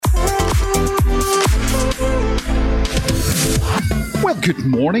Good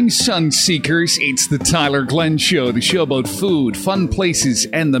morning, Sun Seekers. It's the Tyler Glenn Show, the show about food, fun places,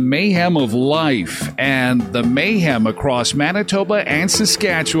 and the mayhem of life. And the mayhem across Manitoba and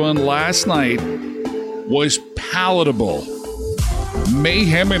Saskatchewan last night was palatable.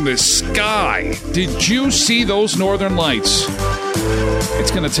 Mayhem in the sky. Did you see those northern lights?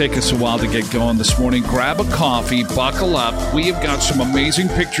 It's going to take us a while to get going this morning. Grab a coffee, buckle up. We have got some amazing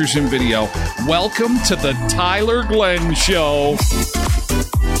pictures and video. Welcome to the Tyler Glenn Show.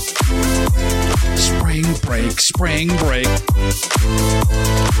 Spring break, spring break.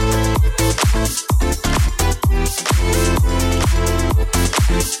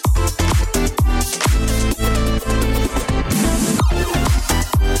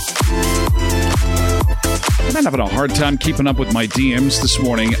 I'm having a hard time keeping up with my DMs this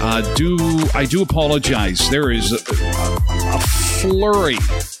morning. I do apologize. There is a flurry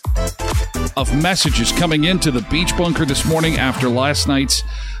of messages coming into the Beach Bunker this morning after last night's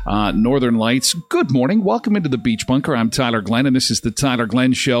Northern Lights. Good morning. Welcome into the Beach Bunker. I'm Tyler Glenn, and this is the Tyler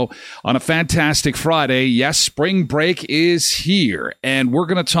Glenn Show on a fantastic Friday. Yes, spring break is here, and we're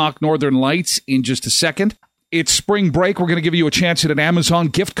going to talk Northern Lights in just a second. It's spring break. We're going to give you a chance at an Amazon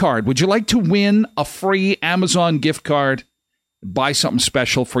gift card. Would you like to win a free Amazon gift card? Buy something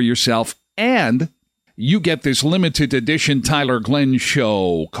special for yourself, and you get this limited edition Tyler Glenn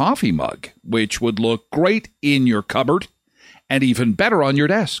Show coffee mug, which would look great in your cupboard and even better on your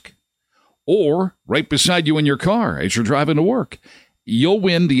desk or right beside you in your car as you're driving to work. You'll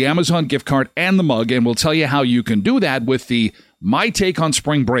win the Amazon gift card and the mug, and we'll tell you how you can do that with the My Take on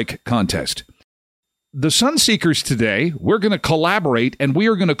Spring Break contest. The Sun Seekers today, we're going to collaborate, and we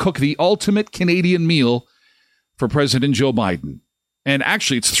are going to cook the ultimate Canadian meal for President Joe Biden. And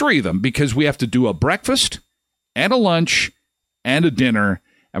actually, it's three of them because we have to do a breakfast and a lunch and a dinner,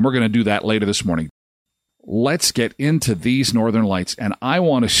 and we're going to do that later this morning. Let's get into these Northern Lights, and I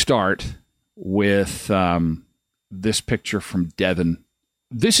want to start with this picture from Devon.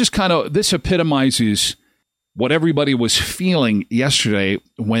 This epitomizes what everybody was feeling yesterday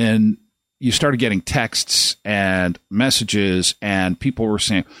when you started getting texts and messages, and people were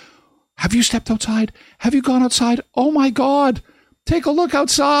saying, have you stepped outside? Have you gone outside? Oh, my God. Take a look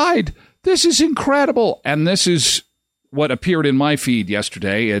outside. This is incredible. And this is what appeared in my feed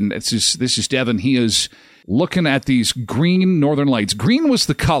yesterday. And this is Devin. He is looking at these green northern lights. Green was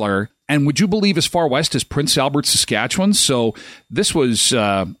the color. And would you believe as far west as Prince Albert, Saskatchewan? So this was,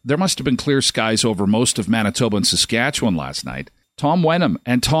 there must have been clear skies over most of Manitoba and Saskatchewan last night. Tom Wenham,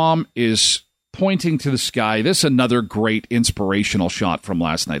 and Tom is pointing to the sky. This is another great inspirational shot from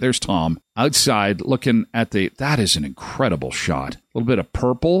last night. There's Tom outside looking at that is an incredible shot. A little bit of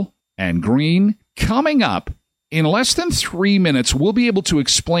purple and green. Coming up in less than 3 minutes, we'll be able to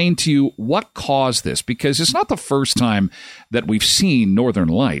explain to you what caused this, because it's not the first time that we've seen Northern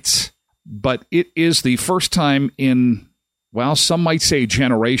Lights, but it is the first time in, well, some might say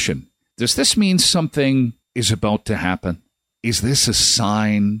generation. Does this mean something is about to happen? Is this a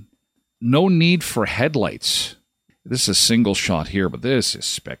sign? No need for headlights. This is a single shot here, but this is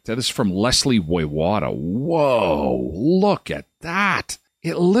spectacular. This is from Leslie Woiwada. Whoa, look at that.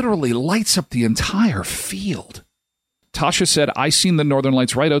 It literally lights up the entire field. Tasha said, I seen the Northern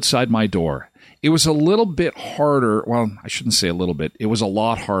Lights right outside my door. It was a little bit harder. Well, I shouldn't say a little bit. It was a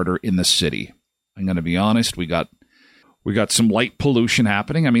lot harder in the city. I'm going to be honest. We got some light pollution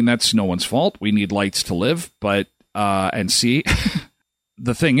happening. I mean, that's no one's fault. We need lights to live, but and see,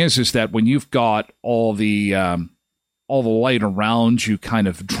 the thing is that when you've got all the light around you kind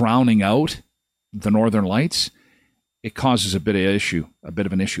of drowning out the Northern Lights, it causes a bit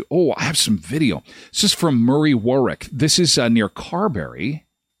of an issue. Oh, I have some video. This is from Murray Warwick. This is near Carberry.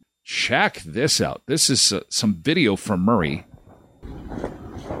 Check this out. This is some video from Murray.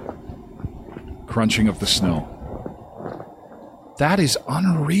 Crunching of the snow. That is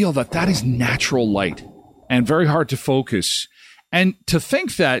unreal. That is natural light. And very hard to focus. And to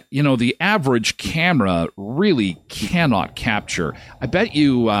think that, the average camera really cannot capture. I bet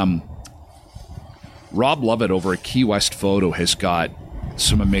you Rob Lovett over at Key West Photo has got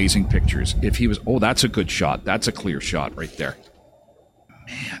some amazing pictures. If he was, that's a good shot. That's a clear shot right there.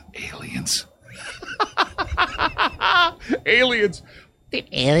 Man, aliens. Aliens. The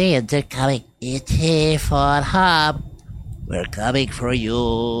aliens are coming. It's here for Hub. We're coming for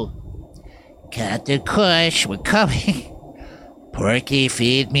you. Captain Kush, we're coming. Porky,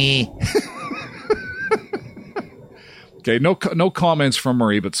 feed me. Okay, no comments from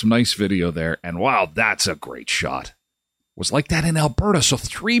Murray, but some nice video there. And wow, that's a great shot. It was like that in Alberta, so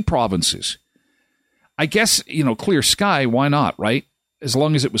 3 provinces. I guess, clear sky, why not, right? As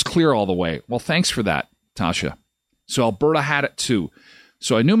long as it was clear all the way. Well, thanks for that, Tasha. So Alberta had it too.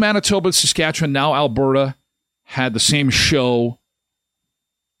 So I knew Manitoba, Saskatchewan, now Alberta had the same show,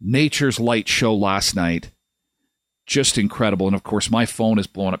 Nature's Light show last night. Just incredible. And, of course, my phone is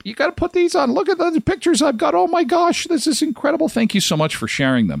blowing up. You got to put these on. Look at the pictures I've got. Oh, my gosh, this is incredible. Thank you so much for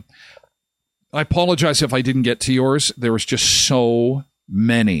sharing them. I apologize if I didn't get to yours. There was just so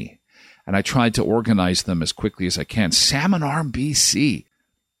many. And I tried to organize them as quickly as I can. Salmon Arm, BC.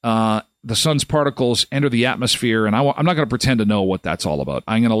 The sun's particles enter the atmosphere, and I'm not going to pretend to know what that's all about.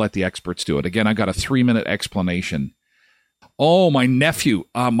 I'm going to let the experts do it. Again, I got a 3-minute explanation. Oh, my nephew.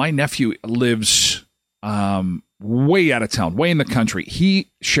 My nephew lives way out of town, way in the country.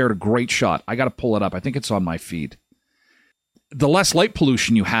 He shared a great shot. I got to pull it up. I think it's on my feed. The less light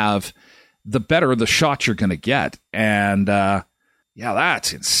pollution you have, the better the shot you're going to get. And, yeah,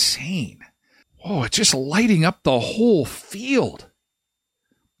 that's insane. Oh, it's just lighting up the whole field.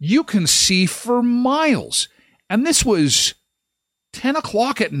 You can see for miles. And this was 10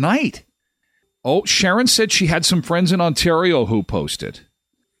 o'clock at night. Oh, Sharon said she had some friends in Ontario who posted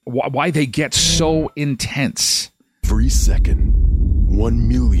why they get so intense. Every second, 1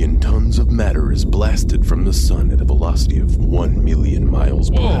 million tons of matter is blasted from the sun at a velocity of 1 million miles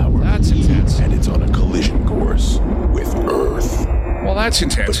per hour. That's intense. And it's on a collision course with Earth. Well, that's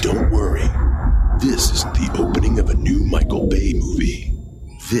intense. But don't worry. This is the opening of a new Michael Bay movie.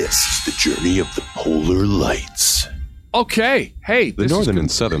 This is the journey of the polar lights. Okay. Hey, the northern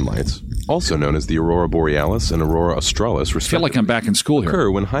and southern lights, also known as the aurora borealis and aurora australis, I feel like I'm back in school here.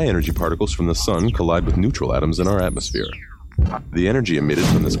 Occur when high-energy particles from the sun collide with neutral atoms in our atmosphere. The energy emitted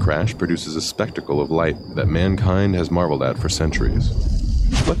from this crash produces a spectacle of light that mankind has marveled at for centuries.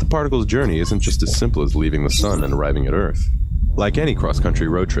 But the particle's journey isn't just as simple as leaving the sun and arriving at Earth. Like any cross-country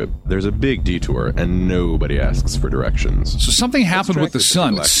road trip, there's a big detour, and nobody asks for directions. So something happened with the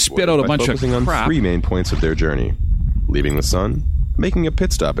sun. It spit out a bunch of crap. Focusing on 3 main points of their journey: leaving the sun, making a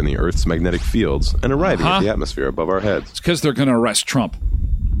pit stop in the Earth's magnetic fields, and arriving at the atmosphere above our heads. It's because they're going to arrest Trump.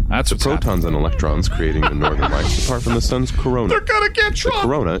 That's the protons and electrons creating the northern lights apart from the sun's corona. They're going to get Trump! The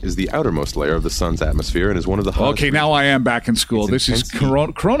corona is the outermost layer of the sun's atmosphere and is one of the hottest. Okay, now I am back in school. This is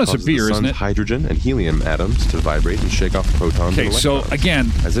corona. Corona's a beer, isn't it? Hydrogen and helium atoms to vibrate and shake off protons and electrons. So again,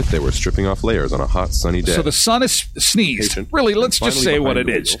 as if they were stripping off layers on a hot, sunny day. So the sun is sneezed. Really, let's just say what it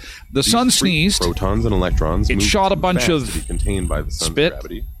is. The sun sneezed. Protons and electrons. It shot a bunch of to be contained by the sun's spit.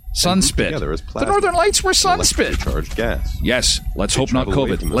 Gravity. Sunspit. The northern lights were sunspit. Charged gas. Yes, let's hope not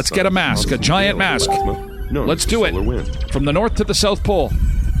COVID. Let's get a mask, a giant mask. Let's do it. From the north to the South Pole.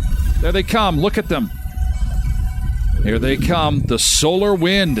 There they come. Look at them. Here they come. The solar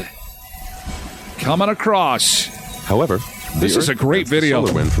wind coming across. However, this is a great video.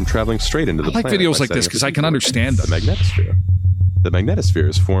 Solar wind from traveling straight into the planet. I like videos like this because I can understand them. The magnetosphere. The magnetosphere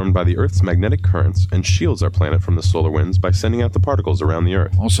is formed by the Earth's magnetic currents and shields our planet from the solar winds by sending out the particles around the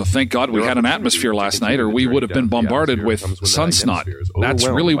Earth. Also, thank God we had an atmosphere last night, or we would have been bombarded with sun snot. That's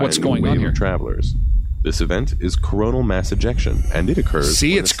really what's going on here. Travelers. This event is coronal mass ejection, and it occurs.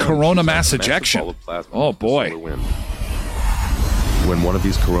 See, it's corona mass ejection. Oh boy! When one of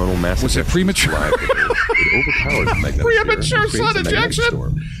these coronal mass was it premature? It overpowers the magnetosphere. Premature sun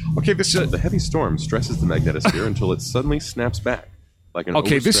ejection. Okay, the heavy storm stresses the magnetosphere until it suddenly snaps back. Like an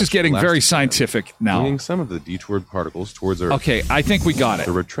this is getting very scientific now. Bringing some of the detoured particles towards Earth. Okay, I think we got it.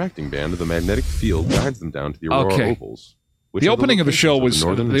 The retracting band of the magnetic field guides them down to the aurora ovals. The opening of the show was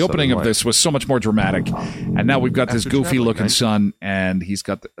the opening of this was so much more dramatic, and now we've got this goofy-looking sun, and he's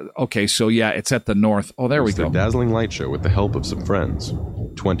got. So yeah, it's at the north. Oh, there we go. It's a dazzling light show with the help of some friends.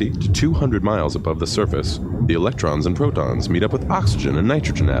 20 to 200 miles above the surface, the electrons and protons meet up with oxygen and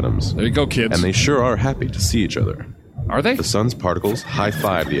nitrogen atoms. There you go, kids. And they sure are happy to see each other. Are they? The sun's particles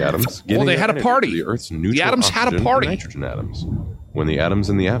high-five the atoms. Well, they had a party. The Earth's neutral the atoms had a party. Nitrogen atoms. When the atoms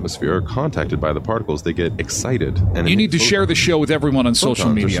in the atmosphere are contacted by the particles, they get excited. And you need to share the show with everyone on social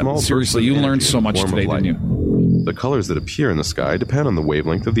media. Seriously, you learned so much today, didn't you? The colors that appear in the sky depend on the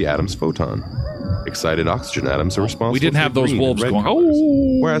wavelength of the atom's photon. Excited oxygen atoms are responsible We didn't have those wolves going, colors,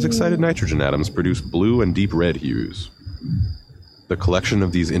 whereas excited nitrogen atoms produce blue and deep red hues. The collection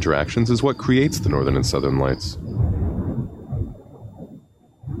of these interactions is what creates the northern and southern lights.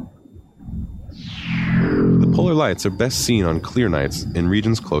 The polar lights are best seen on clear nights in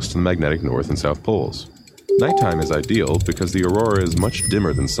regions close to the magnetic north and south poles. Nighttime is ideal because the aurora is much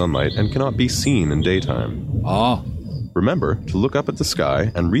dimmer than sunlight and cannot be seen in daytime. Remember to look up at the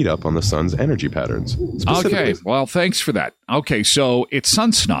sky and read up on the sun's energy patterns. Okay, well, thanks for that. Okay, so it's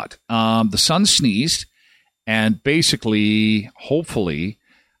sun snot. The sun sneezed and basically, hopefully,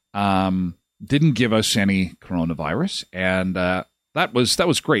 didn't give us any coronavirus. And that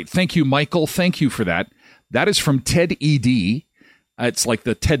was great. Thank you, Michael. Thank you for that. That is from Ted ED. It's like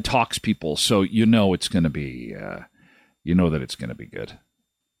the TED Talks people, so you know it's going to be, you know that it's going to be good.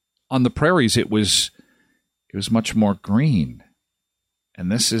 On the prairies, it was much more green.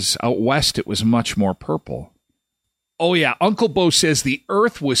 And this is out west, it was much more purple. Oh, yeah, Uncle Bo says the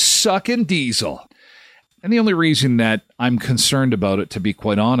earth was sucking diesel. And the only reason that I'm concerned about it, to be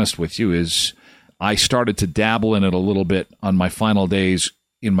quite honest with you, is I started to dabble in it a little bit on my final days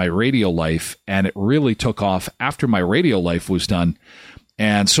in my radio life, and it really took off after my radio life was done,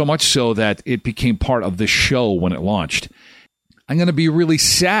 and so much so that it became part of the show when it launched. I'm going to be really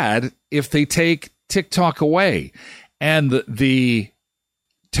sad if they take TikTok away. And the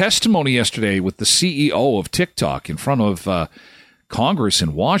testimony yesterday with the CEO of TikTok in front of Congress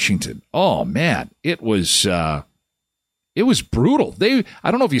in Washington, oh man, it was brutal. I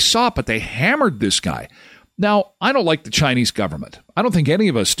don't know if you saw it, but they hammered this guy. Now, I don't like the Chinese government. I don't think any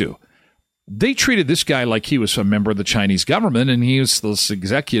of us do. They treated this guy like he was a member of the Chinese government, and he was this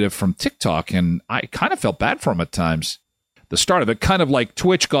executive from TikTok, and I kind of felt bad for him at times. The start of it, kind of like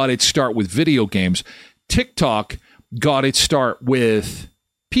Twitch got its start with video games, TikTok got its start with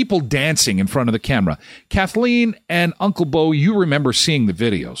people dancing in front of the camera. Kathleen and Uncle Bo, you remember seeing the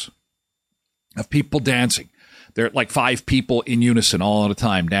videos of people dancing. They're like 5 people in unison all at a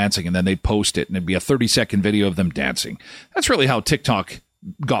time dancing, and then they'd post it, and it'd be a 30-second video of them dancing. That's really how TikTok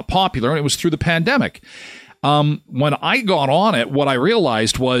got popular, and it was through the pandemic. When I got on it, what I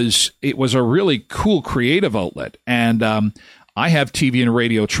realized was it was a really cool creative outlet, and I have TV and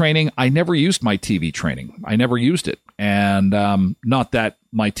radio training. I never used my TV training. I never used it, and not that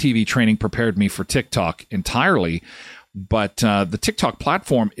my TV training prepared me for TikTok entirely, but the TikTok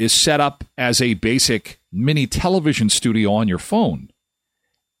platform is set up as a basic mini television studio on your phone.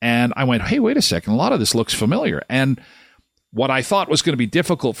 And I went, hey, wait a second, a lot of this looks familiar. And what I thought was going to be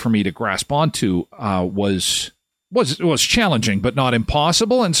difficult for me to grasp onto was challenging, but not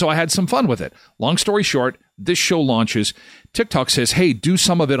impossible. And so I had some fun with it. Long story short, this show launches. TikTok says, hey, do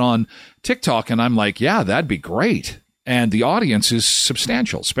some of it on TikTok. And I'm like, yeah, that'd be great. And the audience is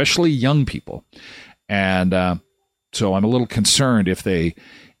substantial, especially young people. And so I'm a little concerned if they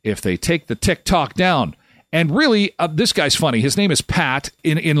take the TikTok down. And really, this guy's funny. His name is Pat.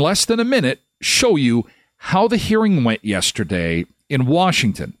 In less than a minute, show you how the hearing went yesterday in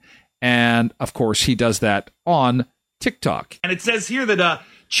Washington. And, of course, he does that on TikTok. And it says here that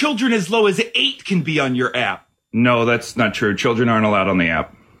children as low as 8 can be on your app. No, that's not true. Children aren't allowed on the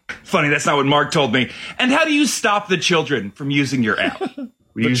app. Funny, that's not what Mark told me. And how do you stop the children from using your app?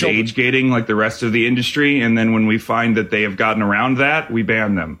 We use age gating like the rest of the industry, and then when we find that they have gotten around that, we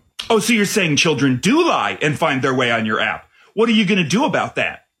ban them. Oh, so you're saying children do lie and find their way on your app. What are you going to do about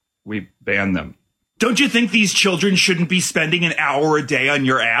that? We ban them. Don't you think these children shouldn't be spending an hour a day on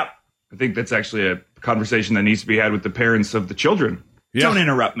your app? I think that's actually a conversation that needs to be had with the parents of the children. Yeah. Don't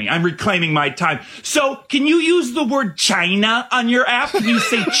interrupt me. I'm reclaiming my time. So, can you use the word China on your app? Can you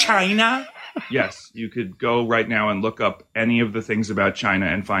say China? Yes, you could go right now and look up any of the things about China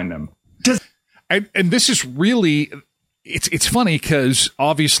and find them. And this is really, it's funny because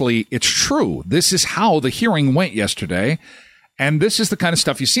obviously it's true. This is how the hearing went yesterday. And this is the kind of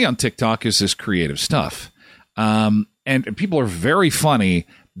stuff you see on TikTok is this creative stuff. And people are very funny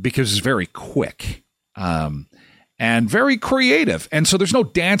because it's very quick and very creative. And so there's no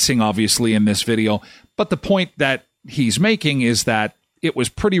dancing, obviously, in this video. But the point that he's making is that it was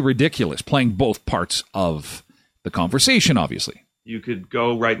pretty ridiculous, playing both parts of the conversation, obviously. You could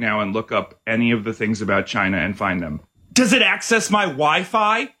go right now and look up any of the things about China and find them. Does it access my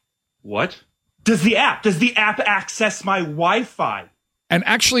Wi-Fi? What? Does the app access my Wi-Fi? And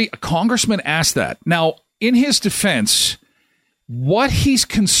actually, a congressman asked that. Now, in his defense, what he's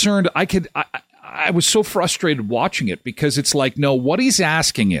concerned, I was so frustrated watching it because it's like, no, what he's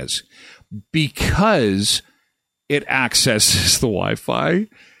asking is because it accesses the Wi-Fi,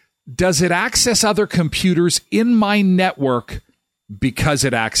 does it access other computers in my network because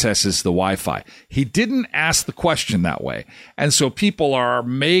it accesses the Wi-Fi? He didn't ask the question that way. And so people are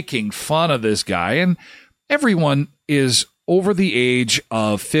making fun of this guy, and everyone is over the age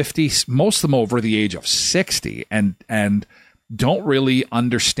of 50, most of them over the age of 60, and don't really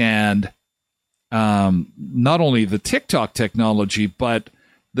understand not only the TikTok technology, but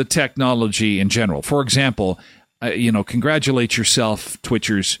the technology in general. For example, congratulate yourself,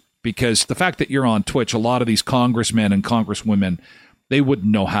 Twitchers, because the fact that you're on Twitch, a lot of these congressmen and congresswomen, they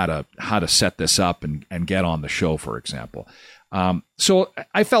wouldn't know how to set this up and get on the show, for example. So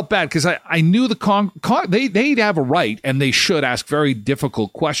I felt bad because I knew they'd have a right and they should ask very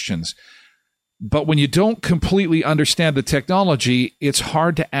difficult questions. But when you don't completely understand the technology, it's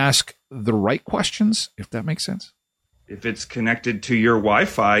hard to ask the right questions, if that makes sense. If it's connected to your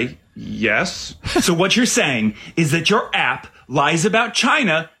Wi-Fi, yes. So what you're saying is that your app lies about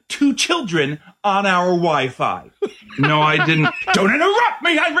China to children on our Wi-Fi. No, I didn't. Don't interrupt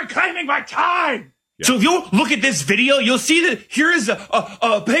me. I'm reclaiming my time. Yeah. So if you look at this video, you'll see that here is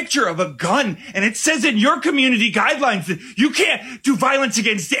a picture of a gun, and it says in your community guidelines that you can't do violence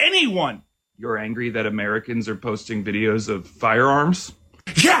against anyone. You're angry that Americans are posting videos of firearms?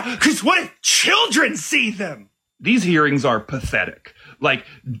 Yeah, because what if children see them? These hearings are pathetic. Like,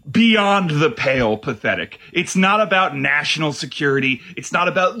 beyond the pale pathetic. It's not about national security. It's not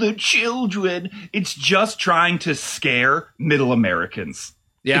about the children. It's just trying to scare middle Americans.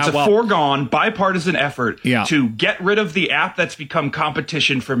 Yeah, it's a foregone bipartisan effort to get rid of the app that's become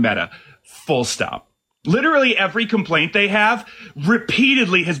competition for Meta. Full stop. Literally every complaint they have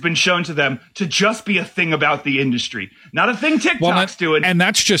repeatedly has been shown to them to just be a thing about the industry, not a thing TikTok's doing. And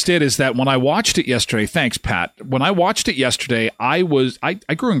that's just it, is that when I watched it yesterday, thanks, Pat. When I watched it yesterday, I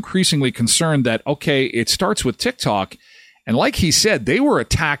grew increasingly concerned that, okay, it starts with TikTok. And like he said, they were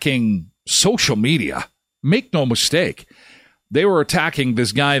attacking social media. Make no mistake. They were attacking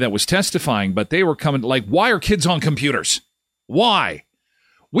this guy that was testifying, but they were coming like, why are kids on computers? Why?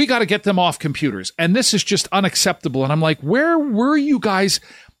 We got to get them off computers. And this is just unacceptable. And I'm like, where were you guys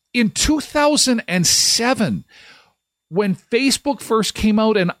in 2007 when Facebook first came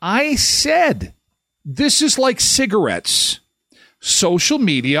out? And I said, this is like cigarettes. Social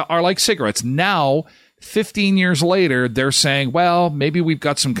media are like cigarettes. Now, 15 years later, they're saying, well, maybe we've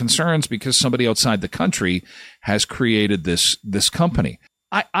got some concerns because somebody outside the country has created this company.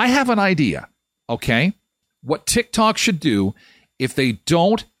 I have an idea, okay? What TikTok should do, if they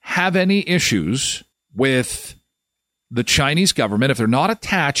don't have any issues with the Chinese government, if they're not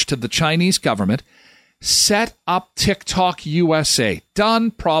attached to the Chinese government, set up TikTok USA.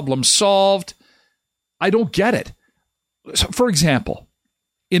 Done. Problem solved. I don't get it. So, for example,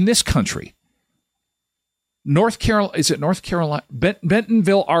 in this country, Bentonville,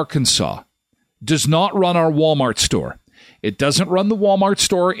 Arkansas, does not run our Walmart store. It doesn't run the Walmart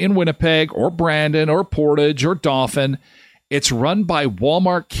store in Winnipeg or Brandon or Portage or Dauphin. It's run by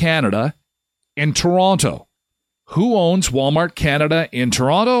Walmart Canada in Toronto. Who owns Walmart Canada in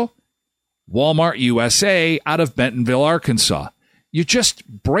Toronto? Walmart USA out of Bentonville, Arkansas. You just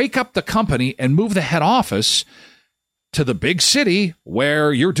break up the company and move the head office to the big city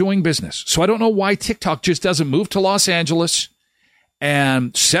where you're doing business. So I don't know why TikTok just doesn't move to Los Angeles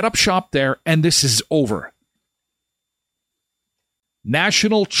and set up shop there, and this is over.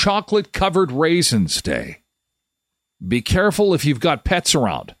 National Chocolate Covered Raisins Day. Be careful if you've got pets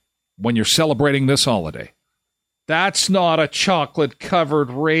around when you're celebrating this holiday. That's not a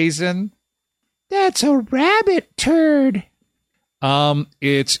chocolate-covered raisin. That's a rabbit turd.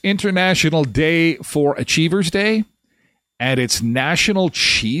 It's International Day for Achievers Day, and it's National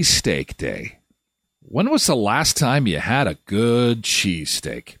Cheesesteak Day. When was the last time you had a good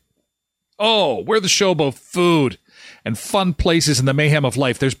cheesesteak? Oh, we're the show about food and fun places in the mayhem of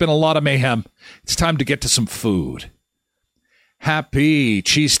life. There's been a lot of mayhem. It's time to get to some food. Happy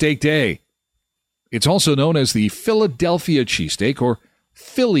Cheesesteak Day. It's also known as the Philadelphia cheesesteak or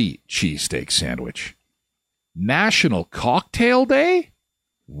Philly cheesesteak sandwich. National Cocktail Day?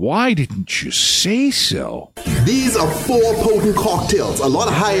 Why didn't you say so? These are 4 potent cocktails. A lot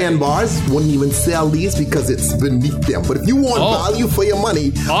of high-end bars wouldn't even sell these because it's beneath them. But if you want value for your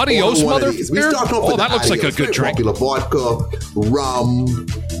money, Adios, mother. That looks like a good drink. Popular vodka, rum,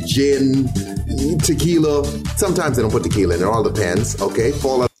 gin, tequila. Sometimes they don't put tequila in. It all depends. Okay,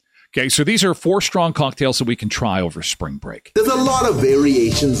 Okay, so these are 4 strong cocktails that we can try over spring break. There's a lot of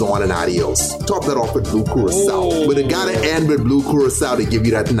variations on an Adios. Top that off with blue curacao. But it gotta end with blue curacao to give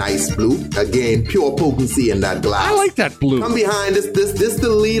you that nice blue. Again, pure potency in that glass. I like that blue. Come behind this the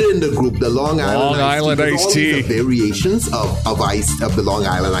leader in the group, the Long Island Iced Tea. All these are variations of the Long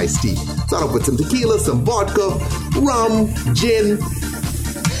Island Iced Tea. Start off with some tequila, some vodka, rum, gin.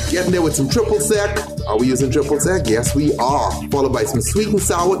 Getting there with some triple sec. Are we using triple sec? Yes, we are. Followed by some sweet and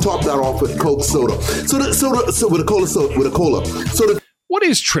sour. Top that off with Coke soda. So with a cola. What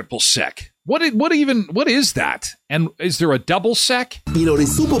is triple sec? What is that? And is there a double sec? You know, they're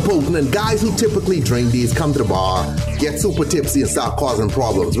super potent, and guys who typically drink these come to the bar, get super tipsy, and start causing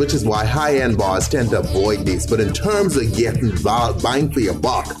problems, which is why high-end bars tend to avoid these. But in terms of getting buying for your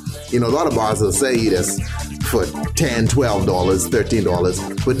buck, you know, a lot of bars will say this for $10, $12,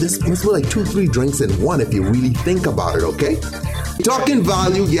 $13, but this must be like 2-3 drinks in one if you really think about it, okay? Talking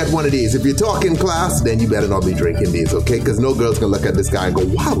value, get one of these. If you're talking class, then you better not be drinking these, okay? Because no girl's gonna look at this guy and go,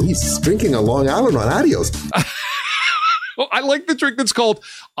 wow, he's drinking a Long Island on Adios. Well, I like the drink that's called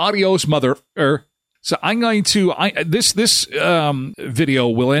Adios, mother. So I'm going to this video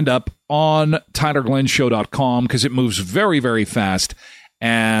will end up on TylerGlennShow.com because it moves very, very fast.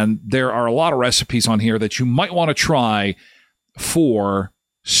 And there are a lot of recipes on here that you might want to try for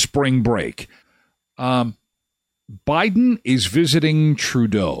spring break. Biden is visiting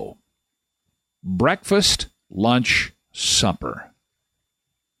Trudeau. Breakfast, lunch, supper.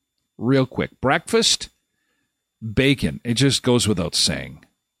 Real quick. Breakfast, bacon. It just goes without saying.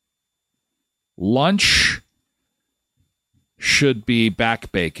 Lunch should be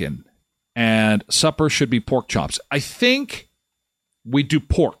back bacon. And supper should be pork chops. I think we do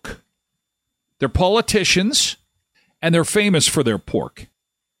pork. They're politicians, and they're famous for their pork.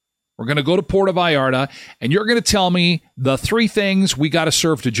 We're going to go to Puerto Vallarta, and you're going to tell me the 3 things we got to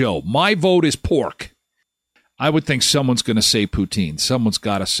serve to Joe. My vote is pork. I would think someone's going to say poutine. Someone's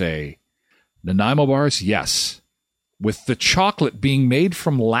got to say Nanaimo bars, yes. With the chocolate being made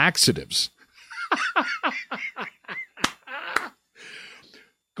from laxatives.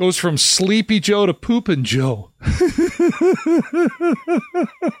 Goes from Sleepy Joe to Poopin' Joe.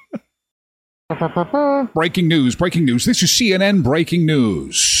 Breaking news. This is CNN breaking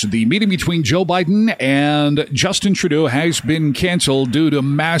news. The meeting between Joe Biden and Justin Trudeau has been canceled due to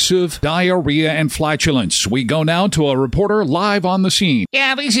massive diarrhea and flatulence. We go now to a reporter live on the scene.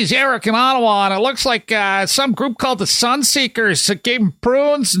 Yeah, this is Eric in Ottawa, and it looks like some group called the Sunseekers gave them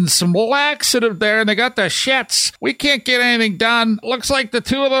prunes and some laxative there, and they got the shits. We can't get anything done. Looks like the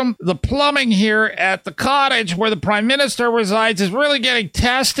 2 of them, the plumbing here at the cottage where the Prime Minister resides is really getting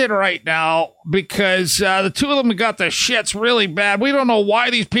tested right now. Because the 2 of them got the shits really bad. We don't know why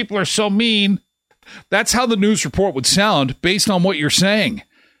these people are so mean. That's how the news report would sound based on what you're saying.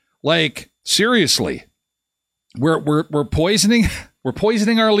 Like, seriously, we're poisoning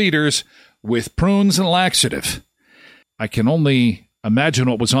our leaders with prunes and laxative. I can only imagine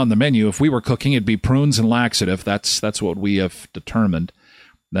what was on the menu. If we were cooking, it'd be prunes and laxative. That's what we have determined.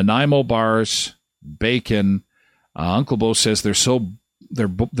 Nanaimo bars, bacon. Uncle Bo says they're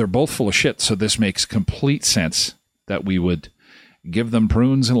both full of shit, so this makes complete sense that we would give them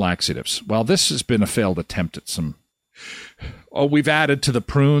prunes and laxatives. Well, this has been a failed attempt at some... Oh, we've added to the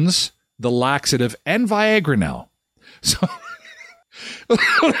prunes, the laxative, and Viagra now. So...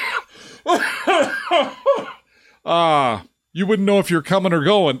 you wouldn't know if you're coming or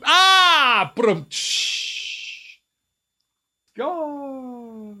going.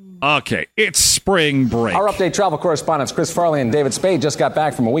 Go. Okay, it's spring break. Our update travel correspondents Chris Farley and David Spade just got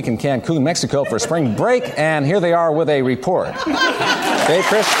back from a week in Cancun, Mexico for spring break, and here they are with a report. Hey,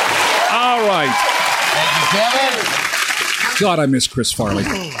 Chris. All right. Thank you, Kevin. God, I miss Chris Farley.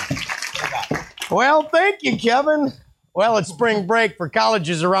 Well, thank you, Kevin. Well, it's spring break for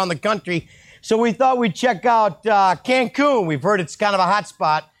colleges around the country, so we thought we'd check out Cancun. We've heard it's kind of a hot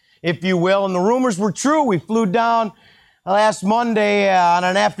spot, if you will, and the rumors were true. We flew down last Monday on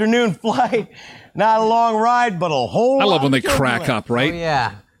an afternoon flight. Not a long ride, but a whole lot. I love when they turbulent. crack up, right? Oh,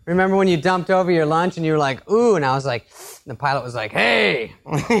 yeah. Remember when you dumped over your lunch and you were like, ooh, and I was like, and the pilot was like, hey.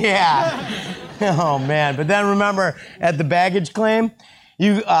 Yeah. Oh, man. But then remember at the baggage claim,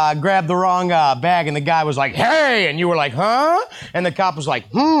 you grabbed the wrong bag and the guy was like, hey, and you were like, huh? And the cop was like,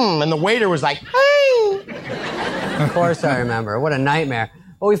 and the waiter was like, hey. Of course I remember. What a nightmare.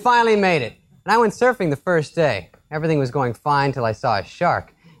 But we finally made it. And I went surfing the first day. Everything was going fine till I saw a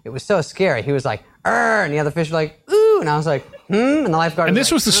shark. It was so scary. He was like, and the other fish were like, ooh, and I was like, and the lifeguard And was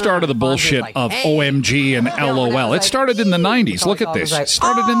this like, was the start of the bullshit like, of hey. OMG and LOL. It started in the 90s. Look at this. It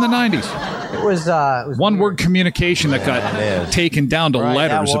started in the 90s. It was One-word communication that got taken down to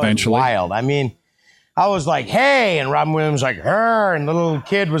letters that was eventually. Wild. I mean, I was like, hey, and Robin Williams was like, her, and the little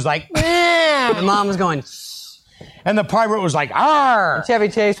kid was like, The mom was going, and the pirate was like, arr. Chevy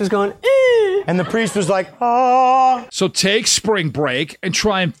Chase was going, and the priest was like, ah. So take spring break and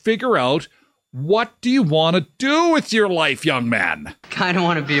try and figure out, what do you want to do with your life, young man? kind of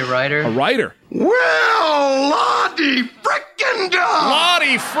want to be a writer. A writer. Well, Lottie frickin' duh!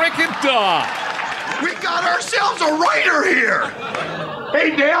 Lottie frickin' duh! We got ourselves a writer here!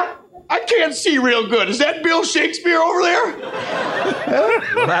 Hey, Dad, I can't see real good. Is that Bill Shakespeare over there?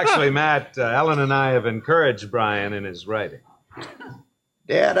 Well, actually, Matt, Ellen and I have encouraged Brian in his writing.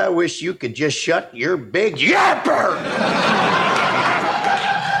 Dad, I wish you could just shut your big yapper!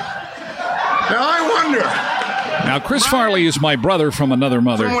 Now, I wonder... Now, Chris Farley is my brother from another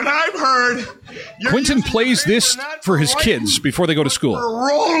mother. From what I've heard... Quentin plays this for his kids before they go to school.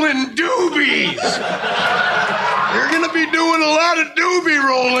 Rolling doobies! You're going to be doing a lot of doobie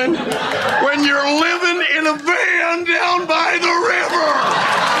rolling when you're living in a van down by the river!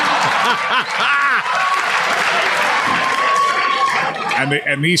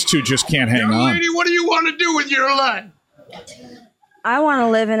 And these two just can't hang Young on. lady, what do you want to do with your life? I want to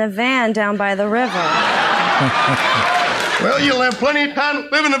live in a van down by the river. Well, you'll have plenty of time to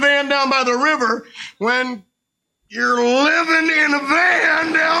live in a van down by the river when you're living in a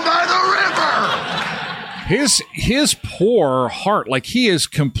van down by the river. His poor heart, like he is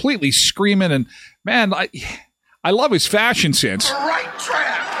completely screaming, and man, I love his fashion sense. The right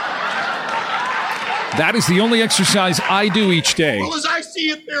track. That is the only exercise I do each day. Well, as I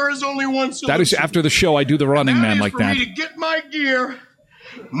see it, there is only one solution. That is after the show. I do the Running Man like that. For me to get my gear,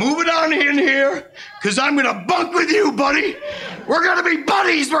 move it on in here, because I'm going to bunk with you, buddy. We're going to be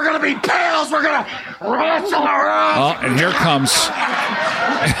buddies. We're going to be pals. We're going to wrestle around. Oh, and here comes.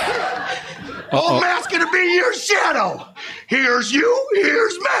 Old Matt's going to be your shadow. Here's you.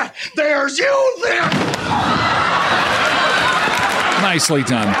 Here's Matt. There's you. There. Nicely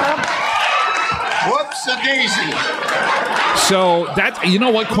done. Whoops-a-daisy. So that, you know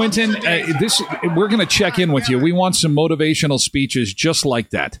what, Quentin, we're going to check in with you. We want some motivational speeches just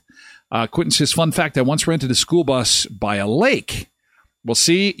like that. Quentin says, fun fact, I once rented a school bus by a lake. Well,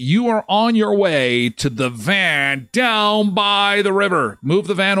 see, you are on your way to the van down by the river. Move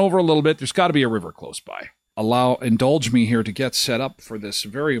the van over a little bit. There's got to be a river close by. Indulge me here to get set up for this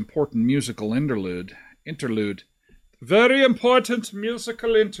very important musical interlude. Very important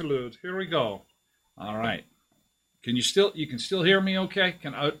musical interlude. Here we go. All right. You can still hear me okay?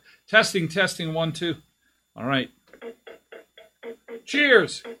 Testing 1 2. All right.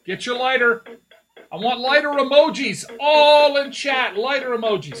 Cheers. Get your lighter. I want lighter emojis. All in chat. Lighter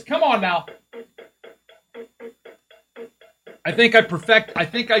emojis. Come on now. I think I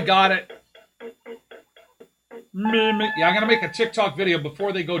got it. Yeah, I'm going to make a TikTok video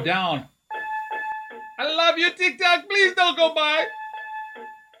before they go down. I love you, TikTok. Please don't go by.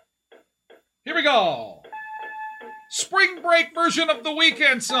 Here we go. Spring break version of the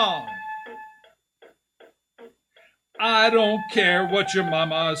Weekend song. I don't care what your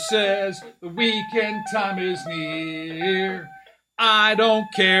mama says, the weekend time is near. I don't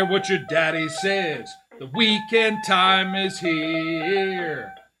care what your daddy says, the weekend time is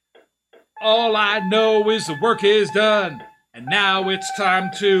here. All I know is the work is done, and now it's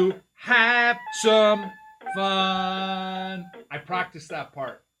time to have some fun. I practiced that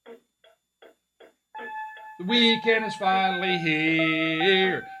part. The weekend is finally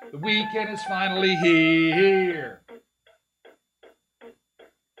here. The weekend is finally here.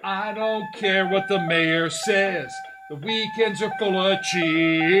 I don't care what the mayor says. The weekends are full of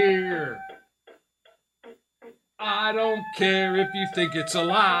cheer. I don't care if you think it's a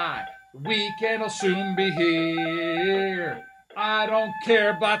lie. The weekend will soon be here. I don't care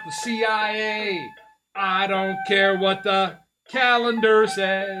about the CIA. I don't care what the calendar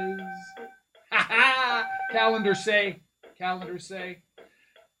says. Ha ha! Calendar say.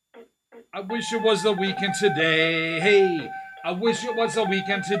 I wish it was the weekend today. Hey, I wish it was the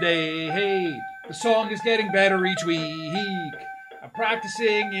weekend today. Hey, the song is getting better each week. I'm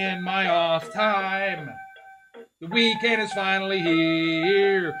practicing in my off time. The weekend is finally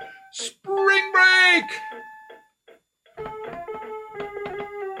here. Spring break!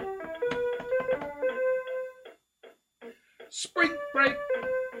 Spring break.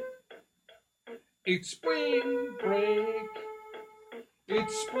 It's spring break.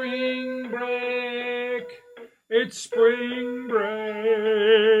 It's spring break. It's spring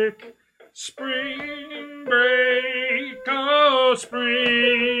break. Spring break. Oh,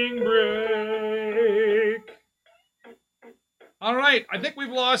 spring break. All right, I think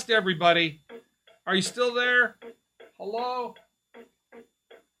we've lost everybody. Are you still there? Hello?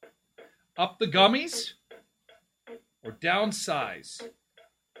 Up the gummies? Or downsize?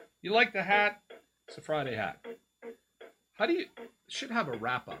 You like the hat? It's a Friday hat. How do you... Should have a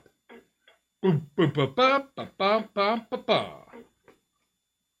wrap up. There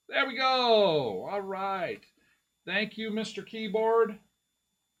we go. All right. Thank you, Mr. Keyboard.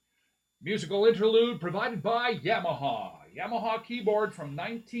 Musical interlude provided by Yamaha. Yamaha keyboard from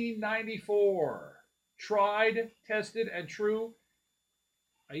 1994. Tried, tested, and true.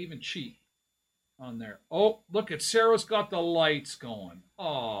 I even cheat on there. Oh, look at Sarah's got the lights going.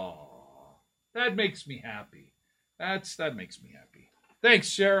 Oh, that makes me happy. That makes me happy. Thanks,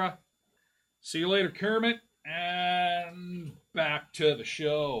 Sarah. See you later, Kermit. And back to the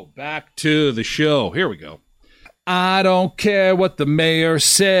show. Here we go. I don't care what the mayor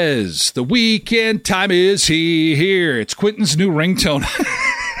says. The weekend time is here. It's Quentin's new ringtone.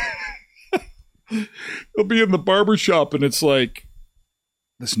 He'll be in the barbershop and it's like,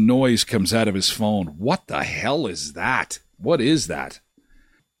 this noise comes out of his phone. What the hell is that? What is that?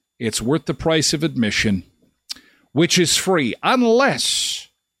 It's worth the price of admission. which is free unless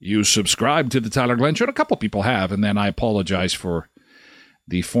you subscribe to the Tyler Glenn Show. And a couple people have, and then I apologize for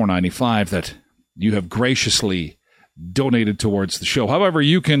the $4.95 that you have graciously donated towards the show. However,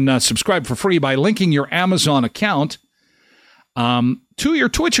 you can subscribe for free by linking your Amazon account to your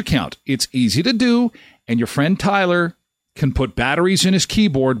Twitch account. It's easy to do, and your friend Tyler can put batteries in his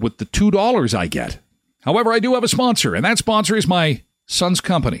keyboard with the $2 I get. However, I do have a sponsor, and that sponsor is my son's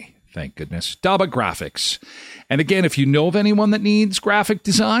company. Thank goodness. Daba Graphics. And again, if you know of anyone that needs graphic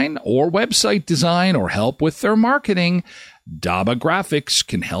design or website design or help with their marketing, Daba Graphics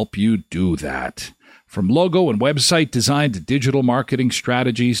can help you do that. From logo and website design to digital marketing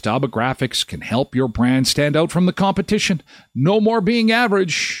strategies, Daba Graphics can help your brand stand out from the competition. No more being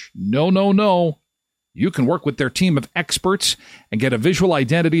average. No. You can work with their team of experts and get a visual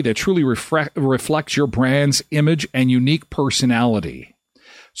identity that truly reflects your brand's image and unique personality.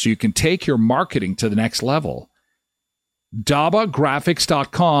 So you can take your marketing to the next level.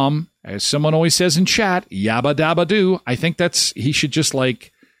 DabaGraphics.com, as someone always says in chat, yabba dabba do. I think he should just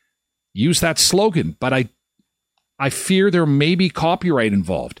use that slogan, but I fear there may be copyright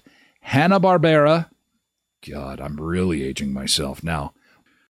involved. Hanna-Barbera, God, I'm really aging myself now.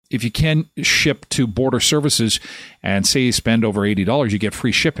 If you can ship to Border Services and say you spend over $80, you get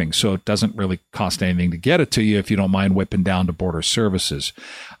free shipping. So it doesn't really cost anything to get it to you if you don't mind whipping down to Border Services.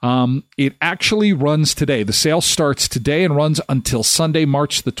 It actually runs today. The sale starts today and runs until Sunday,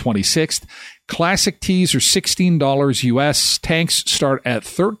 March the 26th. Classic tees are $16 US. Tanks start at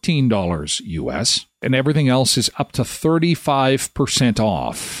 $13 US. And everything else is up to 35%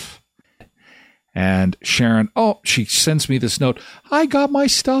 off. And Sharon, she sends me this note. I got my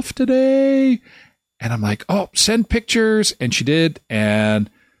stuff today. And I'm like, send pictures. And she did. And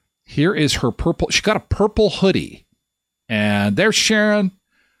here is her purple. She got a purple hoodie. And there's Sharon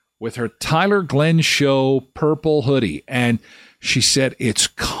with her Tyler Glenn Show purple hoodie. And she said it's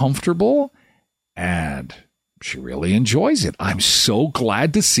comfortable and she really enjoys it. I'm so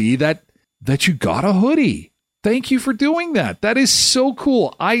glad to see that you got a hoodie. Thank you for doing that. That is so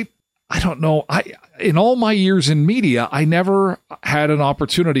cool. I don't know. In all my years in media, I never had an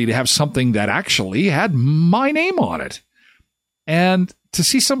opportunity to have something that actually had my name on it. And to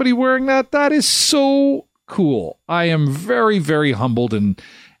see somebody wearing that is so cool. I am very, very humbled and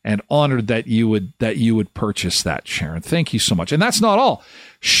honored that you would purchase that, Sharon. Thank you so much. And that's not all.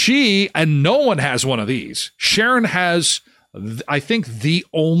 And no one has one of these. Sharon has, I think, the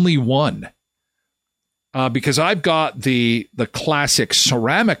only one. Because I've got the classic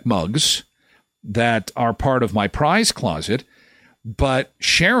ceramic mugs that are part of my prize closet, but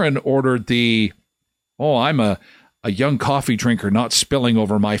Sharon ordered I'm a young coffee drinker not spilling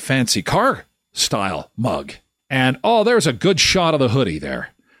over my fancy car style mug. And there's a good shot of the hoodie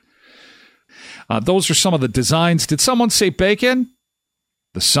there. Those are some of the designs. Did someone say bacon?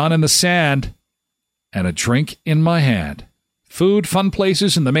 The sun and the sand and a drink in my hand. Food, fun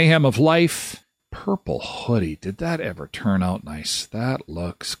places, and the mayhem of life. Purple hoodie. Did that ever turn out nice? That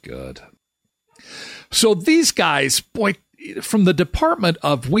looks good. So these guys, boy, from the department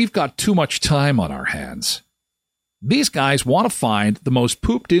of we've got too much time on our hands, these guys want to find the most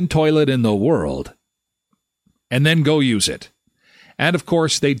pooped in toilet in the world and then go use it. And of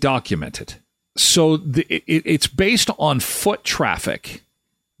course, they document it. So it's based on foot traffic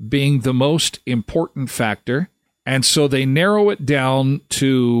being the most important factor. And so they narrow it down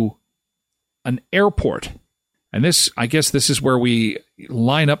to an airport. And I guess this is where we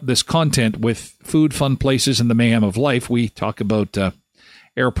line up this content with food, fun places, and the mayhem of life. We talk about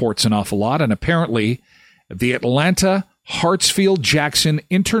airports an awful lot. And apparently the Atlanta Hartsfield-Jackson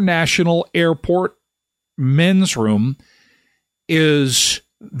International Airport men's room is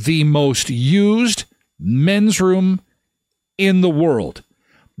the most used men's room in the world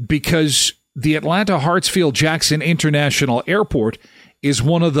because the Atlanta Hartsfield-Jackson International Airport is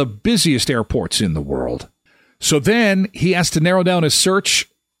one of the busiest airports in the world. So then he has to narrow down his search.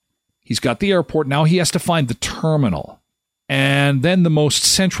 He's got the airport. Now he has to find the terminal and then the most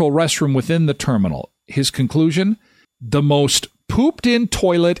central restroom within the terminal. His conclusion, the most pooped in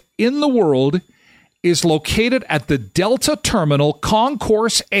toilet in the world is located at the Delta Terminal,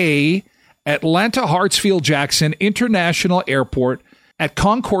 Concourse A, Atlanta Hartsfield-Jackson International Airport. At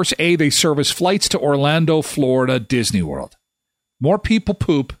Concourse A, they service flights to Orlando, Florida, Disney World. More people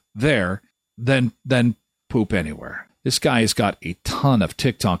poop there than poop anywhere. This guy has got a ton of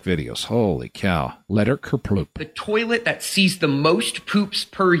TikTok videos. Holy cow. Let her kerploop. The toilet that sees the most poops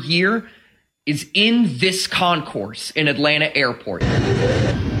per year is in this concourse in Atlanta Airport.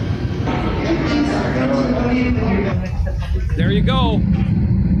 There you go.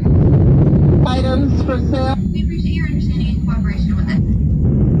 items for sale. We appreciate your understanding and cooperation with us.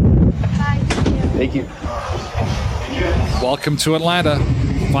 Bye. Thank you. Welcome to Atlanta.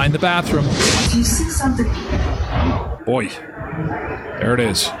 Find the bathroom. Do you see something? Boy, there it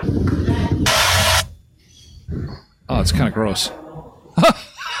is. Oh, it's kind of gross.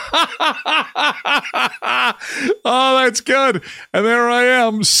 Oh, that's good. And there I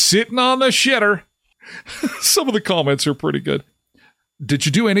am, sitting on the shitter. Some of the comments are pretty good. Did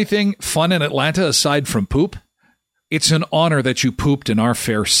you do anything fun in Atlanta aside from poop? It's an honor that you pooped in our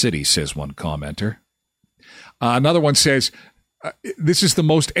fair city, says one commenter. Another one says, this is the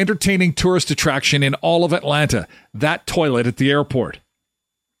most entertaining tourist attraction in all of Atlanta. That toilet at the airport.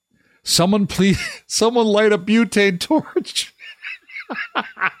 Someone light a butane torch.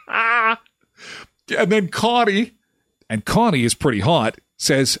 And then Connie is pretty hot,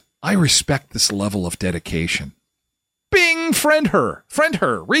 says, I respect this level of dedication. Bing, friend her,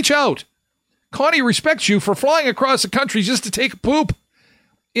 reach out. Connie respects you for flying across the country just to take a poop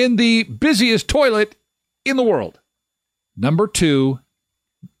in the busiest toilet in the world. Number 2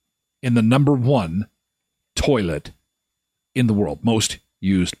 in the number 1 toilet in the world, most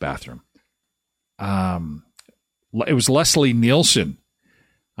used bathroom. It was Leslie Nielsen.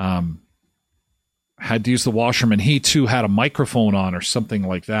 Had to use the washroom, and he too had a microphone on or something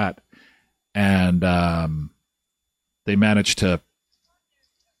like that. And they managed to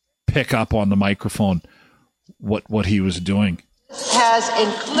pick up on the microphone what he was doing. Has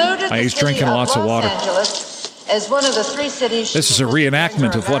included he's drinking lots of water. Los Angeles as one of the 3 cities. This is a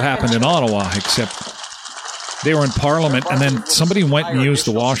reenactment of what happened in Ottawa, except they were in Parliament, and then somebody went and used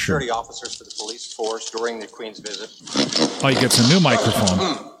the washroom. Security officers for the police force during the Queen's visit. Oh, he gets a new microphone.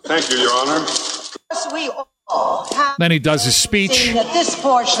 Thank you, Your Honor. We all have Then he does his speech. seen that this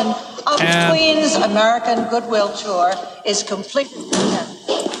portion of the Queen's American Goodwill Tour is completely done.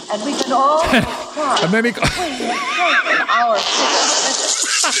 And we can all and then he our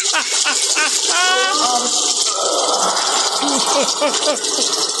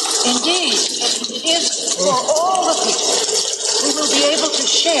Indeed, it is for all the people who will be able to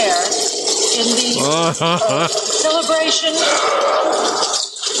share in the celebration,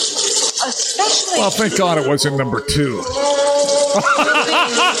 especially. Well, thank God it wasn't number 2.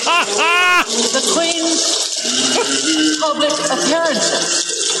 The Queen's public appearances.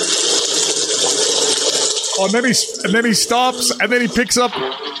 Oh, and then he stops, and then he picks up.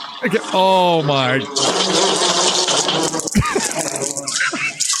 Again. Oh my!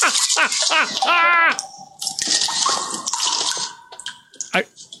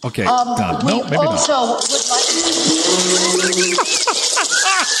 Okay, done. No, maybe not. Also would like.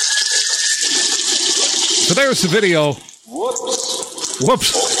 So there's the video.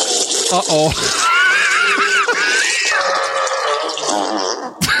 Whoops. Uh-oh.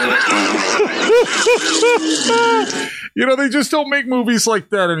 You know, they just don't make movies like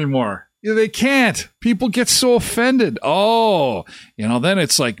that anymore. They can't. People get so offended. Oh, then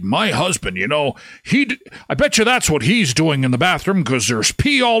it's like, my husband, I bet you that's what he's doing in the bathroom because there's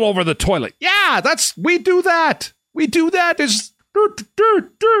pee all over the toilet. Yeah, we do that. We do that.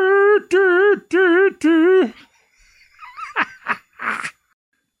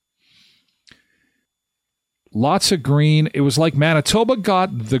 Lots of green. It was like Manitoba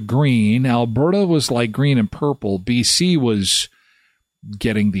got the green. Alberta was like green and purple. BC was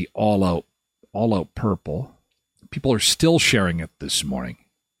getting the all-out purple. People are still sharing it this morning.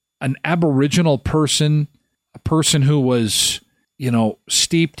 An Aboriginal person, a person who was,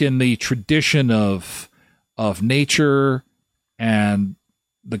 steeped in the tradition of nature and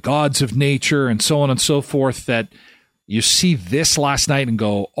the gods of nature and so on and so forth, that you see this last night and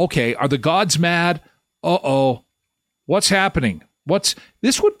go, okay, are the gods mad? Uh-oh, what's happening?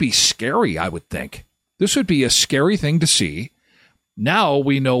 This would be scary, I would think. This would be a scary thing to see. Now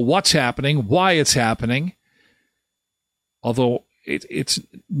we know what's happening, why it's happening. Although it's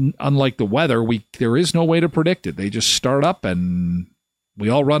unlike the weather, there is no way to predict it. They just start up and we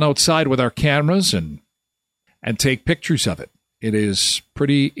all run outside with our cameras and take pictures of it. It is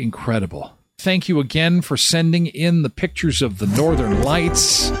pretty incredible. Thank you again for sending in the pictures of the Northern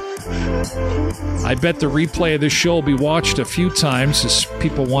Lights. I bet the replay of this show will be watched a few times as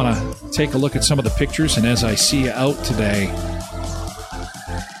people want to take a look at some of the pictures. And as I see you out today,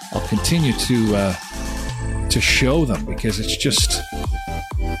 I'll continue to show them because it's just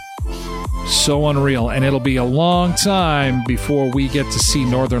so unreal. And it'll be a long time before we get to see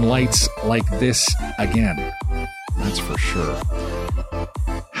Northern Lights like this again. That's for sure.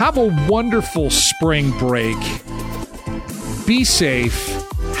 Have a wonderful spring break. Be safe.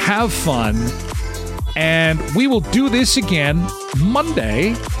 Have fun. And we will do this again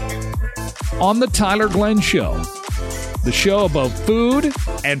Monday on The Tyler Glenn Show. The show about food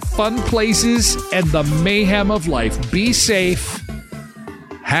and fun places and the mayhem of life. Be safe,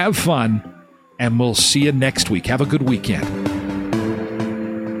 have fun, and we'll see you next week. Have a good weekend.